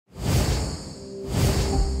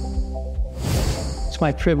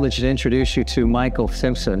It's my privilege to introduce you to Michael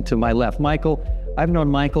Simpson, to my left. Michael, I've known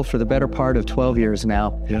Michael for the better part of 12 years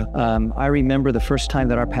now. Yeah. I remember the first time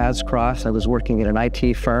that our paths crossed. I was working at an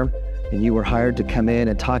IT firm, and you were hired to come in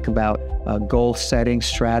and talk about goal setting,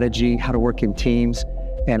 strategy, how to work in teams.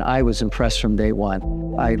 And I was impressed from day one.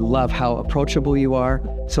 I love how approachable you are.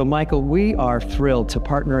 So Michael, we are thrilled to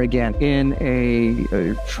partner again in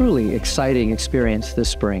a truly exciting experience this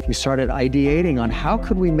spring. We started ideating on how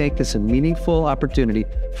could we make this a meaningful opportunity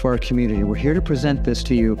for our community. We're here to present this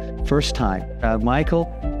to you first time. Michael,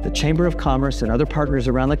 the Chamber of Commerce and other partners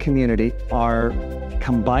around the community are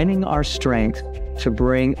combining our strength to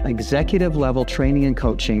bring executive level training and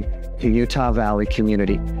coaching to Utah Valley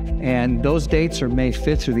community. And those dates are May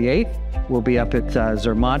 5th through the 8th. We'll be up at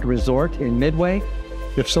Zermatt Resort in Midway.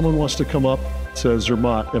 If someone wants to come up to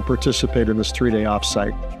Zermatt and participate in this 3-day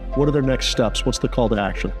offsite, what are their next steps? What's the call to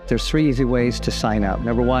action? There's 3 easy ways to sign up.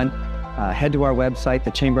 Number 1, head to our website,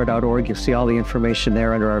 thechamber.org. You'll see all the information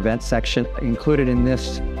there under our events section. Included in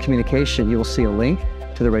this communication, you will see a link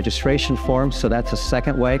to the registration form. So that's a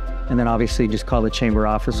second way. And then obviously just call the Chamber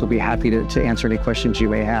office. We'll be happy to answer any questions you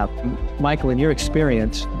may have. Michael, in your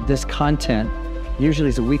experience, this content usually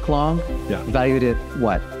is a week long, valued at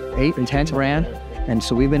what, 8 and 10 grand? And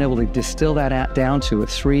so we've been able to distill that down to a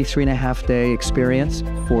 3.5 day experience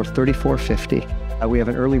for $34.50. We have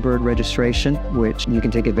an early bird registration, which you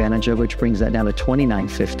can take advantage of, which brings that down to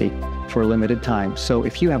 $29.50 for a limited time. So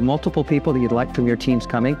if you have multiple people that you'd like from your teams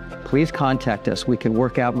coming, please contact us. We can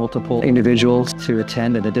work out multiple individuals to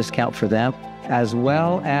attend at a discount for them, as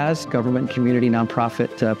well as government and community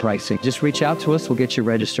nonprofit pricing. Just reach out to us. We'll get you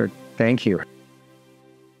registered. Thank you.